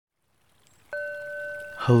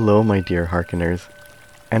Hello, my dear hearkeners,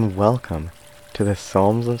 and welcome to the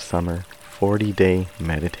Psalms of Summer 40-Day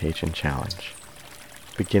Meditation Challenge.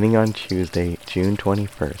 Beginning on Tuesday, June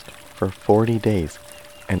 21st, for 40 days,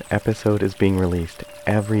 an episode is being released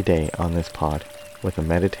every day on this pod with a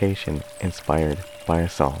meditation inspired by a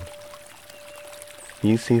psalm.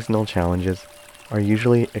 These seasonal challenges are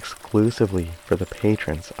usually exclusively for the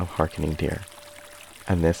patrons of Hearkening Deer,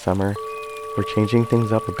 and this summer, we're changing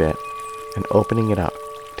things up a bit and opening it up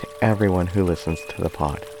to everyone who listens to the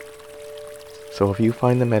pod. So if you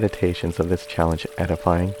find the meditations of this challenge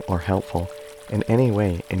edifying or helpful in any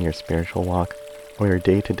way in your spiritual walk or your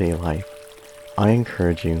day-to-day life, I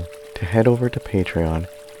encourage you to head over to Patreon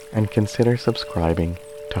and consider subscribing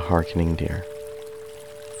to Hearkening Deer.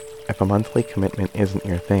 If a monthly commitment isn't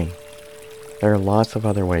your thing, there are lots of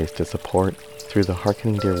other ways to support through the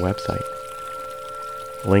Hearkening Deer website.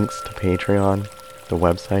 Links to Patreon, the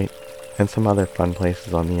website, and some other fun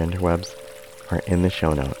places on the interwebs are in the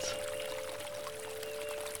show notes.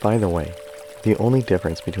 By the way, the only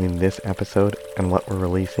difference between this episode and what we're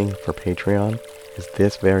releasing for Patreon is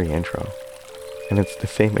this very intro, and it's the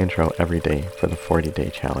same intro every day for the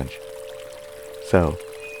 40-day challenge. So,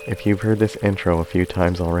 if you've heard this intro a few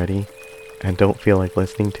times already and don't feel like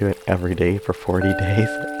listening to it every day for 40 days,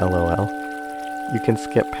 lol, you can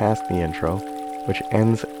skip past the intro, which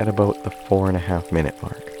ends at about the 4.5 minute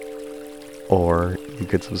mark. Or you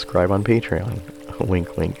could subscribe on Patreon.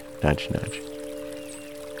 Wink, wink, nudge, nudge.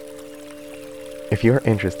 If you're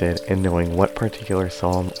interested in knowing what particular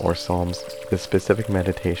psalm or psalms the specific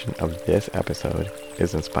meditation of this episode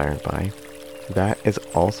is inspired by, that is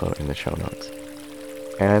also in the show notes.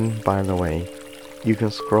 And by the way, you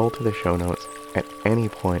can scroll to the show notes at any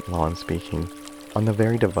point while I'm speaking on the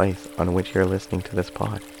very device on which you're listening to this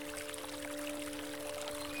pod.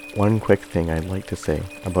 One quick thing I'd like to say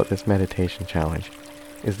about this meditation challenge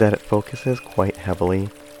is that it focuses quite heavily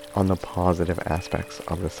on the positive aspects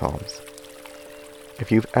of the Psalms.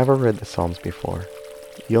 If you've ever read the Psalms before,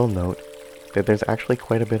 you'll note that there's actually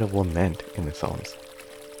quite a bit of lament in the Psalms.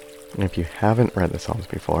 And if you haven't read the Psalms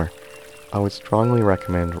before, I would strongly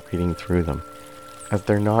recommend reading through them, as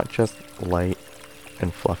they're not just light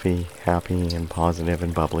and fluffy, happy and positive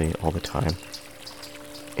and bubbly all the time.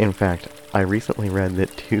 In fact, I recently read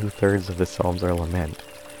that 2/3 of the Psalms are lament.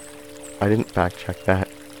 I didn't fact check that,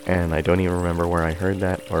 and I don't even remember where I heard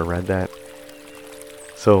that or read that.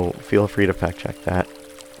 So feel free to fact check that.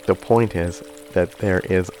 The point is that there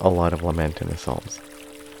is a lot of lament in the Psalms.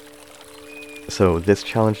 So this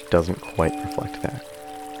challenge doesn't quite reflect that.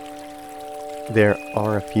 There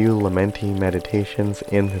are a few lamenting meditations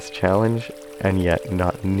in this challenge, and yet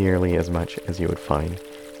not nearly as much as you would find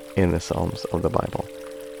in the Psalms of the Bible.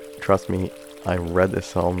 Trust me, I read the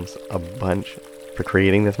Psalms a bunch for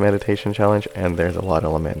creating this meditation challenge, and there's a lot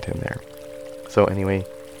of lament in there. So anyway,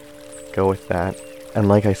 go with that. And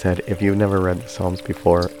like I said, if you've never read the Psalms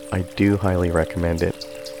before, I do highly recommend it,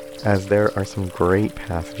 as there are some great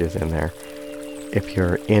passages in there. If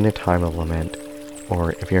you're in a time of lament,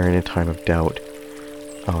 or if you're in a time of doubt,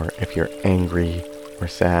 or if you're angry or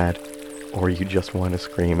sad, or you just want to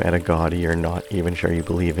scream at a God you're not even sure you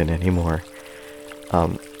believe in anymore.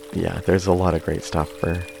 Yeah, there's a lot of great stuff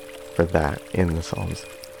for that in the Psalms.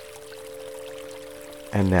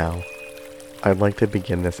 And now, I'd like to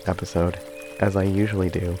begin this episode, as I usually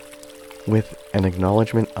do, with an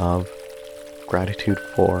acknowledgement of, gratitude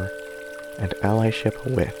for, and allyship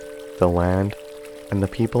with the land and the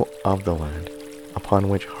people of the land upon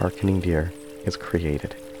which Hearkening Deer is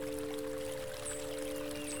created.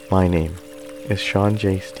 My name is Sean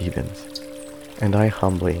J. Stevens, and I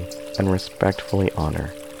humbly and respectfully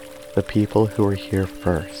honor the people who were here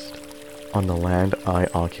first on the land I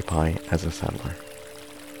occupy as a settler.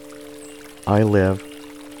 I live,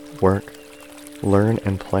 work, learn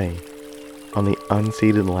and play on the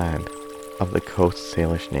unceded land of the Coast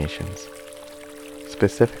Salish nations,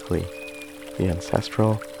 specifically the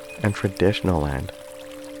ancestral and traditional land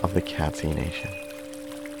of the Katzie Nation.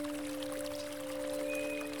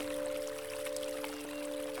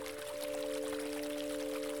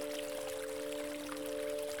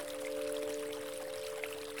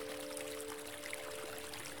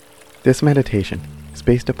 This meditation is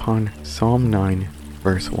based upon Psalm 9,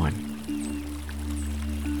 verse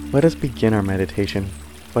 1. Let us begin our meditation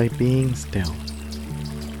by being still.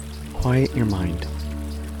 Quiet your mind.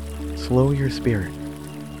 Slow your spirit.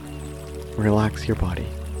 Relax your body.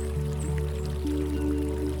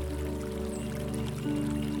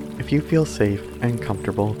 If you feel safe and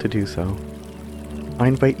comfortable to do so, I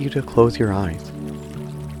invite you to close your eyes.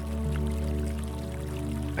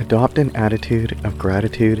 Adopt an attitude of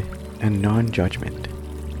gratitude and non-judgment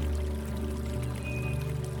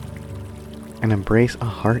and embrace a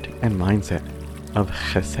heart and mindset of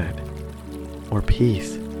chesed, or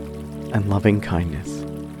peace and loving kindness.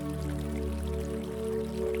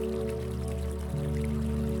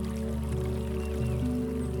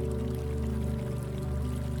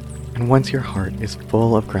 And once your heart is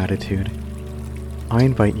full of gratitude, I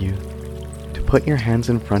invite you to put your hands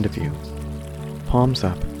in front of you, palms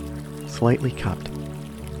up, slightly cupped,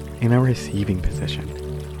 in a receiving position.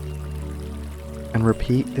 And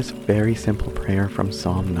repeat this very simple prayer from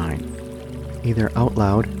Psalm 9, either out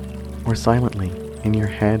loud or silently in your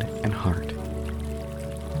head and heart.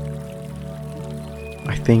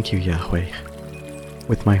 I thank you, Yahweh,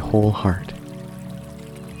 with my whole heart.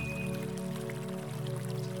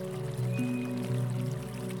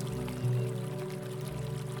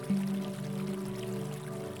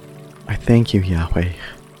 I thank you, Yahweh,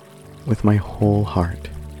 with my whole heart.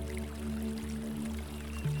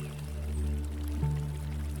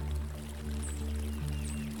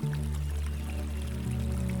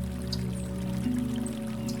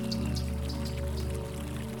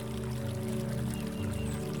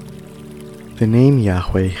 The name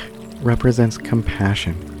Yahweh represents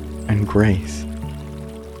compassion and grace.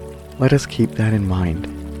 Let us keep that in mind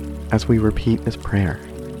as we repeat this prayer.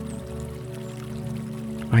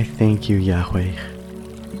 I thank you, Yahweh,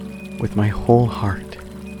 with my whole heart.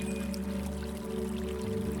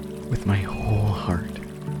 With my whole heart.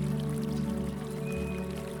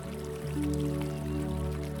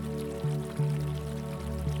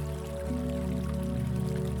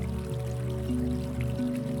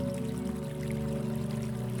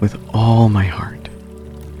 With all my heart.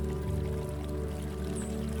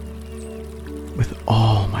 With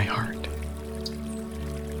all my heart.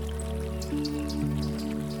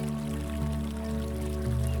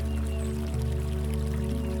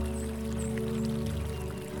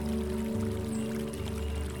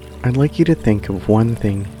 I'd like you to think of one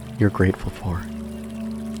thing you're grateful for.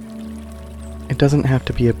 It doesn't have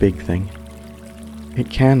to be a big thing. It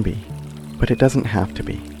can be, but it doesn't have to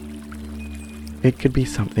be. It could be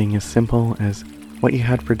something as simple as what you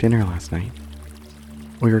had for dinner last night,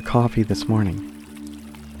 or your coffee this morning.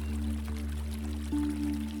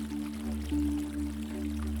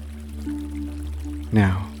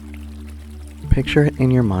 Now, picture it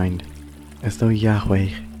in your mind as though Yahweh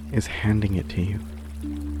is handing it to you,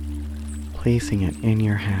 placing it in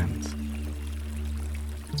your hands.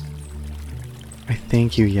 I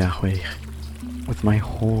thank you, Yahweh, with my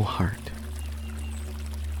whole heart.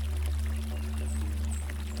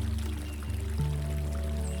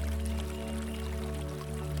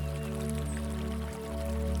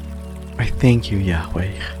 I thank you,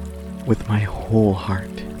 Yahweh, with my whole heart.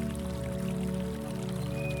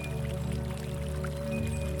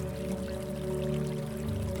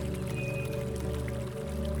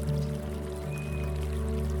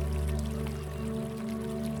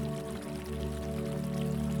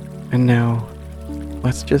 And now,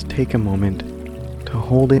 let's just take a moment to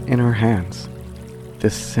hold it in our hands,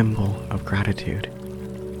 this symbol of gratitude.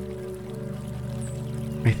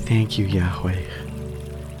 I thank you, Yahweh,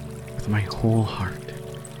 with my whole heart.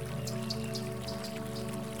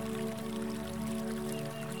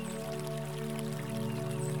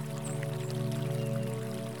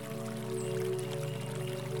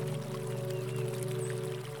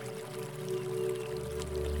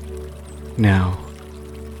 Now,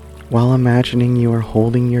 while imagining you are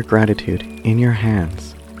holding your gratitude in your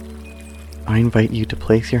hands, I invite you to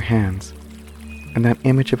place your hands and that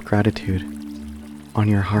image of gratitude on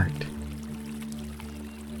your heart.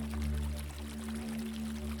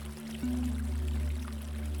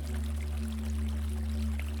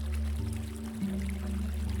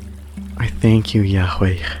 I thank you,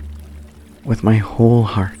 Yahweh, with my whole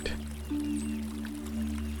heart.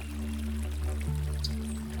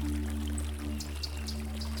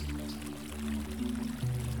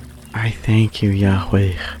 I thank you,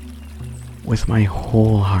 Yahweh, with my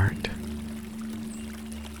whole heart.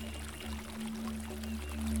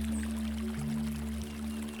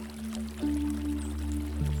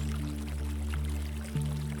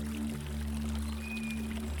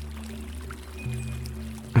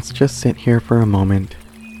 Let's just sit here for a moment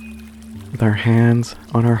with our hands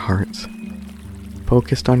on our hearts,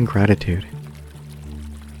 focused on gratitude,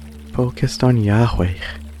 focused on Yahweh,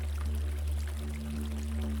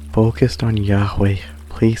 focused on Yahweh,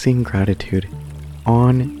 placing gratitude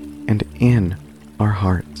on and in our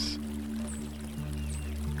hearts.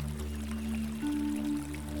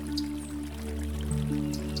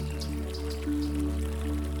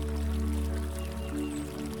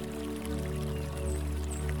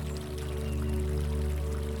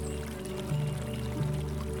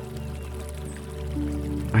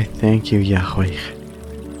 I thank you, Yahweh,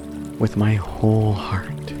 with my whole heart.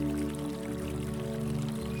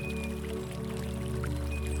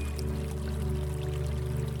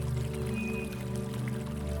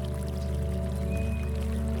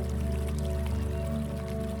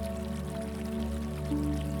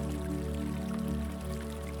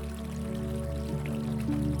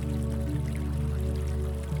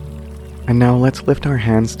 And now let's lift our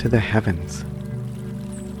hands to the heavens.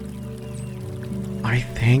 I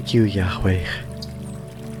thank you, Yahweh,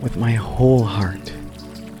 with my whole heart.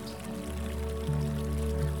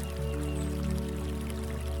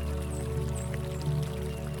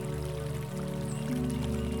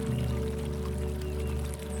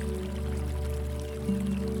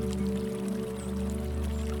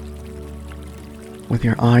 With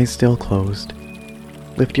your eyes still closed,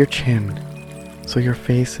 lift your chin so your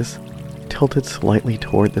face is tilted slightly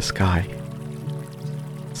toward the sky.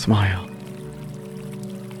 Smile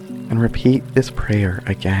and repeat this prayer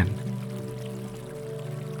again.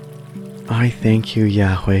 I thank you,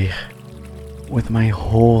 Yahweh, with my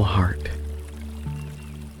whole heart.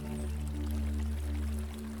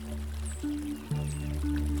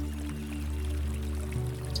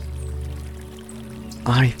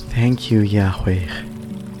 I thank you, Yahweh,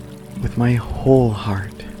 with my whole heart.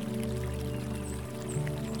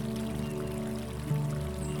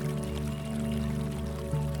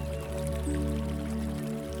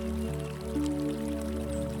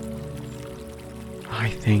 I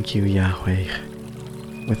thank you, Yahweh,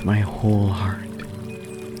 with my whole heart.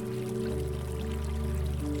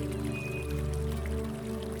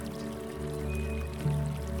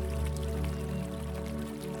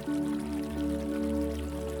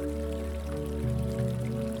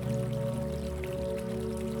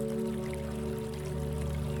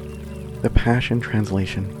 The Passion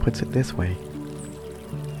Translation puts it this way: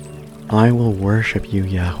 I will worship you,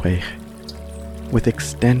 Yahweh, with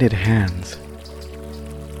extended hands.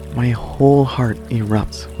 My whole heart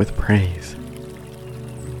erupts with praise.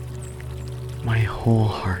 My whole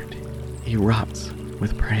heart erupts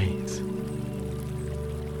with praise.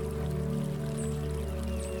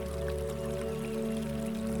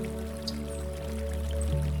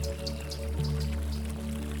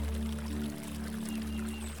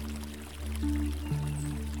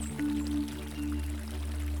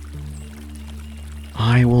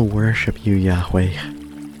 I will worship you, Yahweh,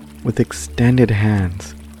 with extended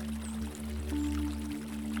hands.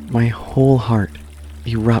 My whole heart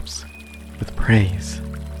erupts with praise.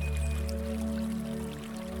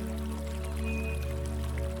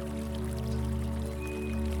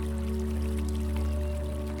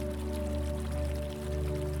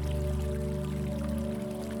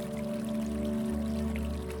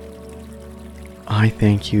 I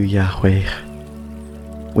thank you, Yahweh,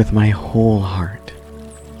 with my whole heart,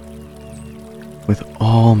 with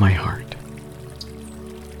all my heart.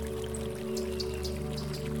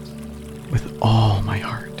 With all my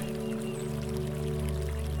heart.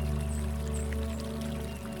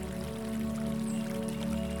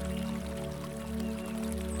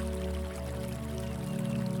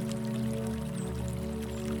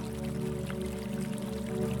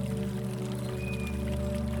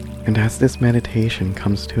 And as this meditation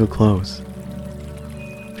comes to a close,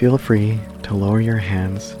 feel free to lower your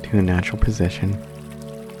hands to a natural position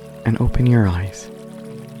and open your eyes.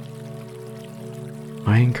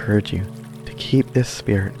 I encourage you to keep this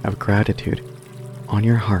spirit of gratitude on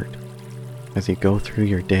your heart as you go through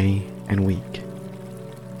your day and week.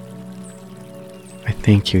 I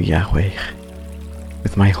thank you, Yahweh,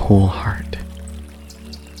 with my whole heart.